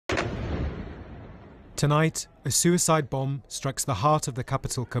Tonight, a suicide bomb strikes the heart of the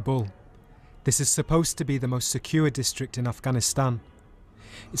capital, Kabul. This is supposed to be the most secure district in Afghanistan.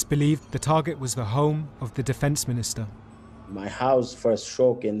 It's believed the target was the home of the defense minister. My house first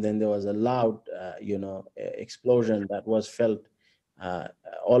shook, and then there was a loud, explosion that was felt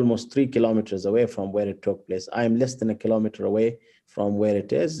almost 3 kilometers away from where it took place. I am less than a kilometer away from where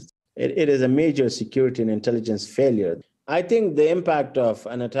it is. It is a major security and intelligence failure. I think the impact of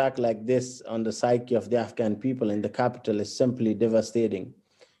an attack like this on the psyche of the Afghan people in the capital is simply devastating.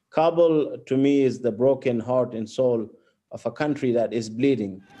 Kabul, to me, is the broken heart and soul of a country that is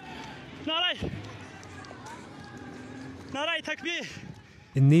bleeding.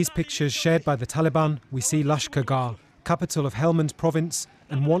 In these pictures shared by the Taliban, we see Lashkargah, capital of Helmand province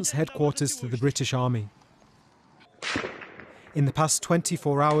and once headquarters to the British Army. In the past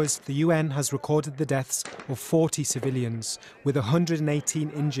 24 hours, the UN has recorded the deaths of 40 civilians, with 118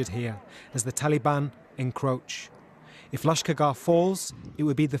 injured here, as the Taliban encroach. If Lashkargah falls, it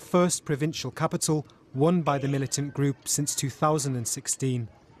would be the first provincial capital won by the militant group since 2016.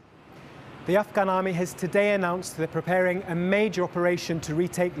 The Afghan army has today announced they're preparing a major operation to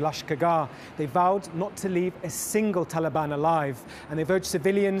retake Lashkargah. They vowed not to leave a single Taliban alive, and they've urged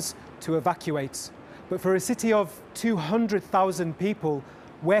civilians to evacuate. But for a city of 200,000 people,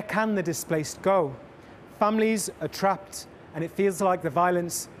 where can the displaced go? Families are trapped, and it feels like the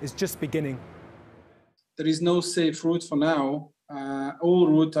violence is just beginning. There is no safe route for now. All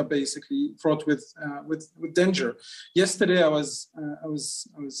routes are basically fraught with danger. Yesterday, I was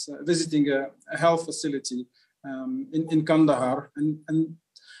visiting a health facility in Kandahar, and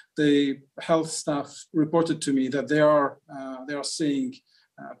the health staff reported to me that they are seeing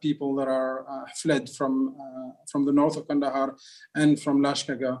people that are fled from the north of Kandahar and from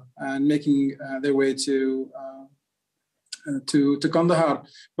Lashkargah and making their way to Kandahar.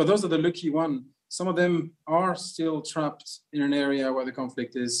 But those are the lucky ones. Some of them are still trapped in an area where the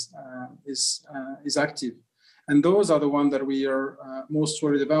conflict is active, and those are the ones that we are most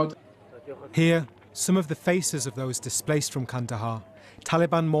worried about. Here, some of the faces of those displaced from Kandahar.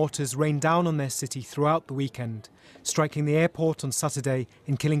 Taliban mortars rained down on their city throughout the weekend, striking the airport on Saturday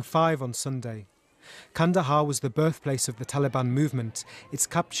and killing 5 on Sunday. Kandahar was the birthplace of the Taliban movement. Its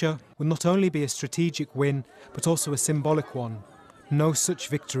capture would not only be a strategic win, but also a symbolic one. No such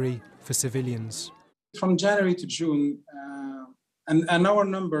victory for civilians. From January to June, and our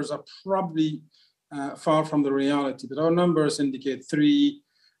numbers are probably far from the reality, but our numbers indicate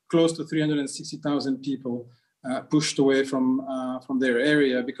close to 360,000 people pushed away from their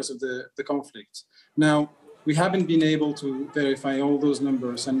area because of the conflict. Now, we haven't been able to verify all those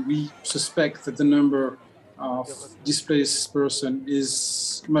numbers, and we suspect that the number of displaced persons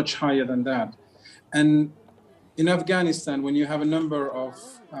is much higher than that. And in Afghanistan, when you have a number of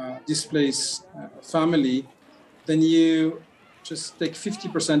displaced family, then you just take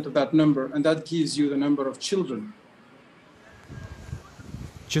 50% of that number, and that gives you the number of children.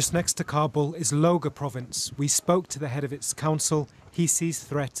 Just next to Kabul is Logar province. We spoke to the head of its council. He sees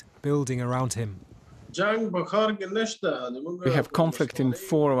threat building around him. We have conflict in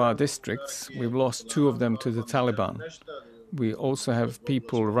 4 of our districts. We've lost 2 of them to the Taliban. We also have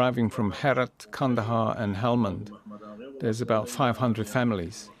people arriving from Herat, Kandahar and Helmand. There's about 500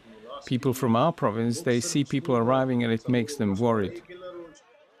 families. People from our province, they see people arriving and it makes them worried.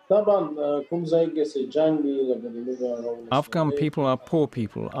 Afghan people are poor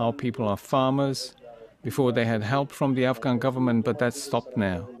people. Our people are farmers. Before they had help from the Afghan government, but that's stopped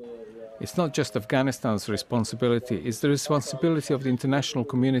now. It's not just Afghanistan's responsibility, it's the responsibility of the international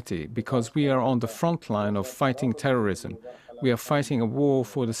community, because we are on the front line of fighting terrorism. We are fighting a war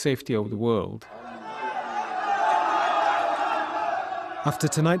for the safety of the world. After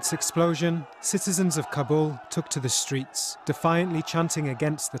tonight's explosion, citizens of Kabul took to the streets, defiantly chanting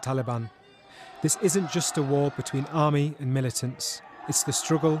against the Taliban. This isn't just a war between army and militants. It's the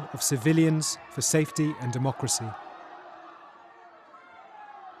struggle of civilians for safety and democracy.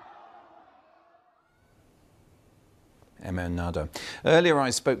 Emma Nada. Earlier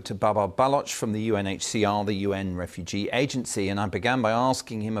I spoke to Babar Baloch from the UNHCR, the UN Refugee Agency, and I began by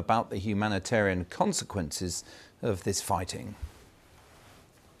asking him about the humanitarian consequences of this fighting.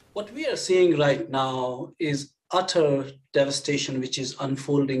 What we are seeing right now is utter devastation which is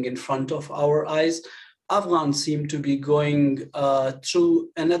unfolding in front of our eyes. Afghans seem to be going through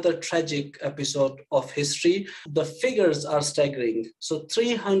another tragic episode of history. The figures are staggering. So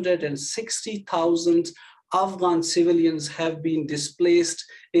 360,000 Afghan civilians have been displaced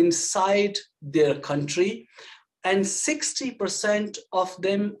inside their country. and 60% of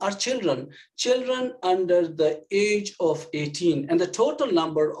them are children under the age of 18. And the total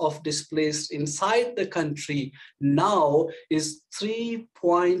number of displaced inside the country now is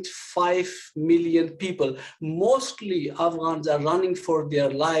 3.5 million people. Mostly Afghans are running for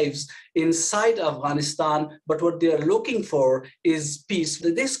their lives inside Afghanistan, but what they are looking for is peace.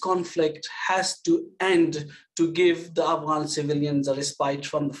 This conflict has to end to give the Afghan civilians a respite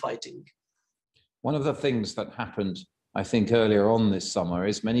from the fighting. One of the things that happened, I think, earlier on this summer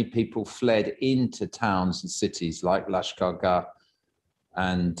is many people fled into towns and cities like Lashkargah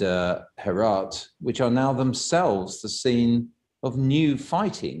and Herat, which are now themselves the scene of new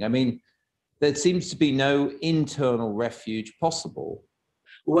fighting. I mean, there seems to be no internal refuge possible.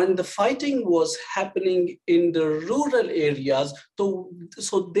 When the fighting was happening in the rural areas,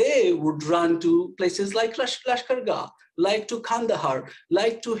 so they would run to places like Lashkargah, like to Kandahar,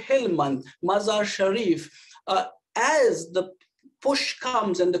 like to Helmand, Mazar Sharif. As the push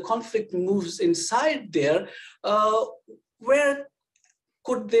comes and the conflict moves inside there, where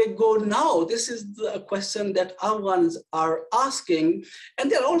could they go now? This is the question that Afghans are asking. And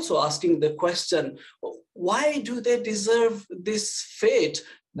they're also asking the question, why do they deserve this fate?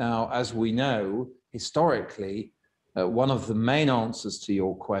 Now, as we know, historically, one of the main answers to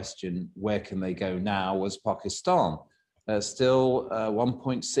your question, where can they go now, was Pakistan. Still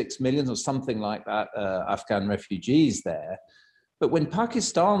 1.6 million or something like that Afghan refugees there. But when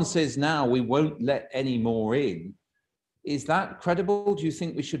Pakistan says now we won't let any more in, is that credible? Do you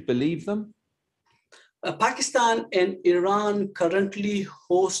think we should believe them? Pakistan and Iran currently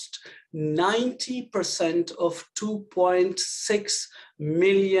host 90% of 2.6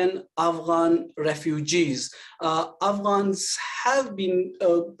 million Afghan refugees. Afghans have been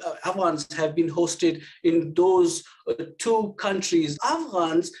hosted in those two countries.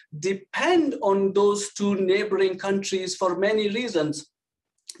 Afghans depend on those two neighboring countries for many reasons.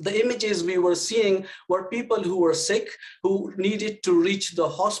 The images we were seeing were people who were sick, who needed to reach the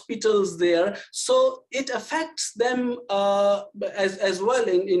hospitals there. So it affects them as well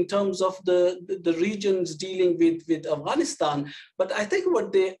in terms of the regions dealing with Afghanistan. But I think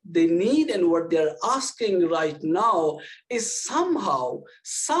what they need and what they're asking right now is somehow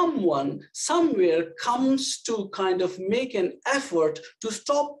someone somewhere comes to kind of make an effort to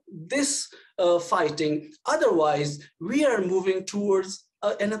stop this fighting. Otherwise, we are moving towards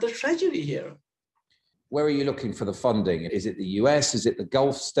another tragedy here. Where are you looking for the funding? Is it the US? Is it the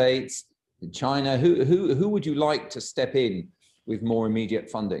Gulf states? China? Who would you like to step in with more immediate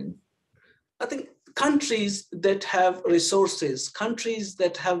funding? I think countries that have resources, countries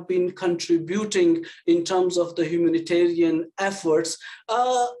that have been contributing in terms of the humanitarian efforts,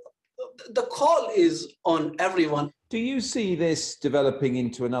 the call is on everyone. Do you see this developing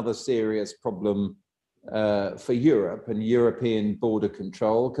into another serious problem for Europe and European border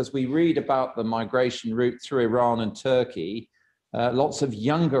control? Because we read about the migration route through Iran and Turkey, lots of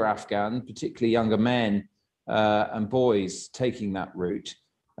younger Afghan, particularly younger men and boys taking that route.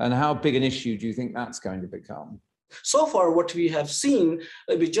 And how big an issue do you think that's going to become? So far, what we have seen,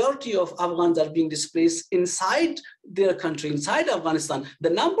 a majority of Afghans are being displaced inside their country, inside Afghanistan. The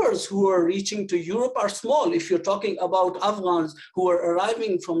numbers who are reaching to Europe are small. If you're talking about Afghans who are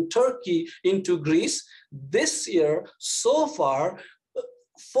arriving from Turkey into Greece, this year, so far,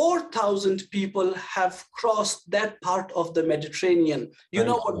 4,000 people have crossed that part of the Mediterranean. You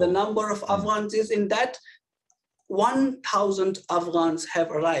know what the number of Afghans is in that? 1,000 Afghans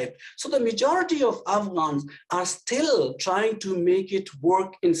have arrived. So the majority of Afghans are still trying to make it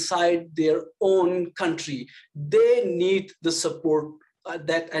work inside their own country. They need the support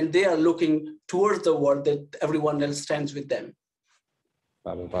and they are looking towards the world that everyone else stands with them.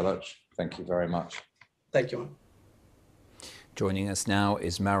 Babul Baloch, thank you very much. Thank you. Joining us now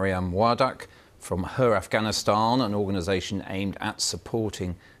is Mariam Wardak from Her Afghanistan, an organisation aimed at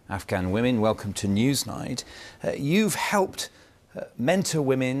supporting Afghan women. Welcome to Newsnight. You've helped mentor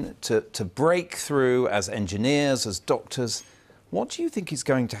women to break through as engineers, as doctors. What do you think is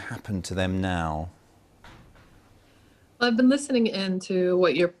going to happen to them now? Well, I've been listening into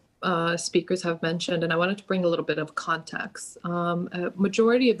what your speakers have mentioned, and I wanted to bring a little bit of context. A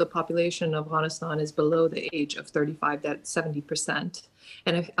majority of the population of Afghanistan is below the age of 35, that's 70%.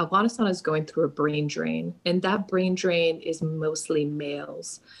 And Afghanistan is going through a brain drain, and that brain drain is mostly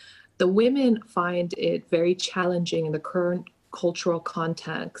males. The women find it very challenging in the current cultural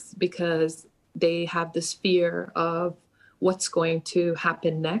context because they have this fear of what's going to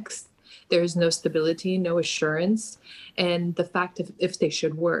happen next. There's no stability, no assurance, and the fact of if they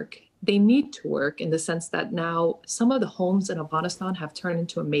should work. They need to work in the sense that now some of the homes in Afghanistan have turned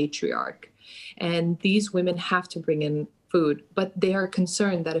into a matriarch. And these women have to bring in food, but they are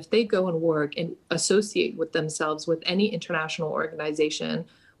concerned that if they go and work and associate with themselves with any international organization,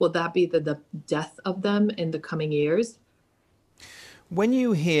 will that be the death of them in the coming years? When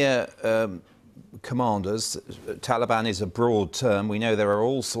you hear commanders, Taliban is a broad term. We know there are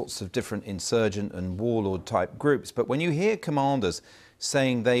all sorts of different insurgent and warlord type groups. But when you hear commanders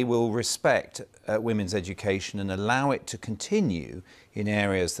saying they will respect women's education and allow it to continue in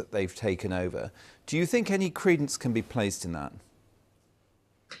areas that they've taken over, do you think any credence can be placed in that?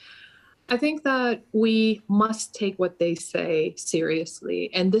 I think that we must take what they say seriously.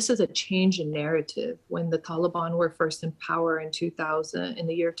 And this is a change in narrative. When the Taliban were first in power in 2000, in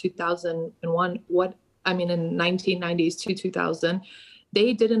the year 2001, in 1990s to 2000,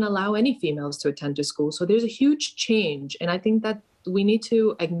 they didn't allow any females to attend to school. So there's a huge change. And I think that we need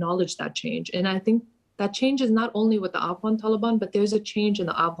to acknowledge that change. And I think that change is not only with the Afghan Taliban, but there's a change in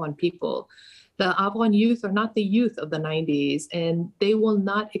the Afghan people. The Afghan youth are not the youth of the 90s, and they will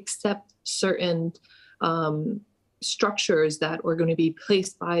not accept certain structures that are going to be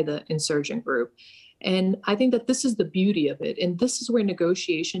placed by the insurgent group. And I think that this is the beauty of it. And this is where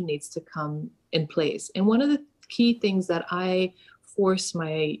negotiation needs to come in place. And one of the key things that I force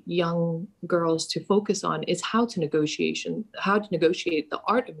my young girls to focus on is how to negotiate, the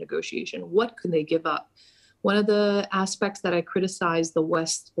art of negotiation. What can they give up? One of the aspects that I criticize the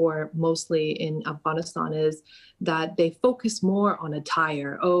West for mostly in Afghanistan is that they focus more on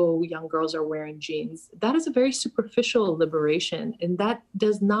attire. Oh, young girls are wearing jeans. That is a very superficial liberation, and that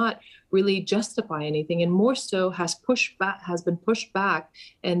does not really justify anything, and more so has been pushed back,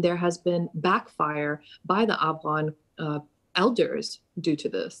 and there has been backfire by the Afghan elders due to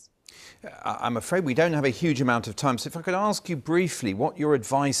this. I'm afraid we don't have a huge amount of time, so if I could ask you briefly what your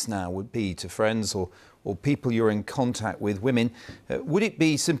advice now would be to friends or people you're in contact with, women. Would it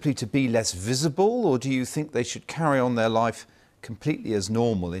be simply to be less visible, or do you think they should carry on their life completely as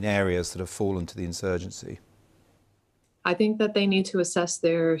normal in areas that have fallen to the insurgency? I think that they need to assess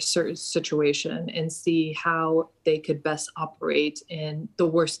their situation and see how they could best operate in the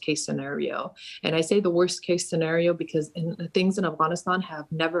worst case scenario. And I say the worst case scenario because things in Afghanistan have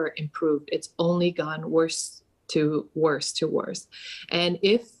never improved. It's only gone worse to worse to worse. And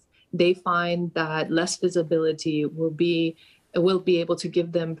if they find that less visibility will be able to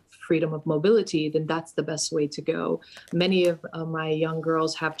give them freedom of mobility, then that's the best way to go. Many of my young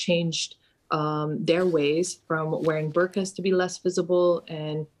girls have changed their ways from wearing burqas to be less visible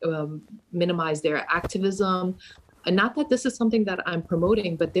and minimize their activism. And not that this is something that I'm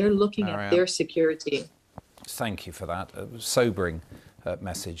promoting, but they're looking at their security. Thank you for that. A sobering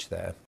message there.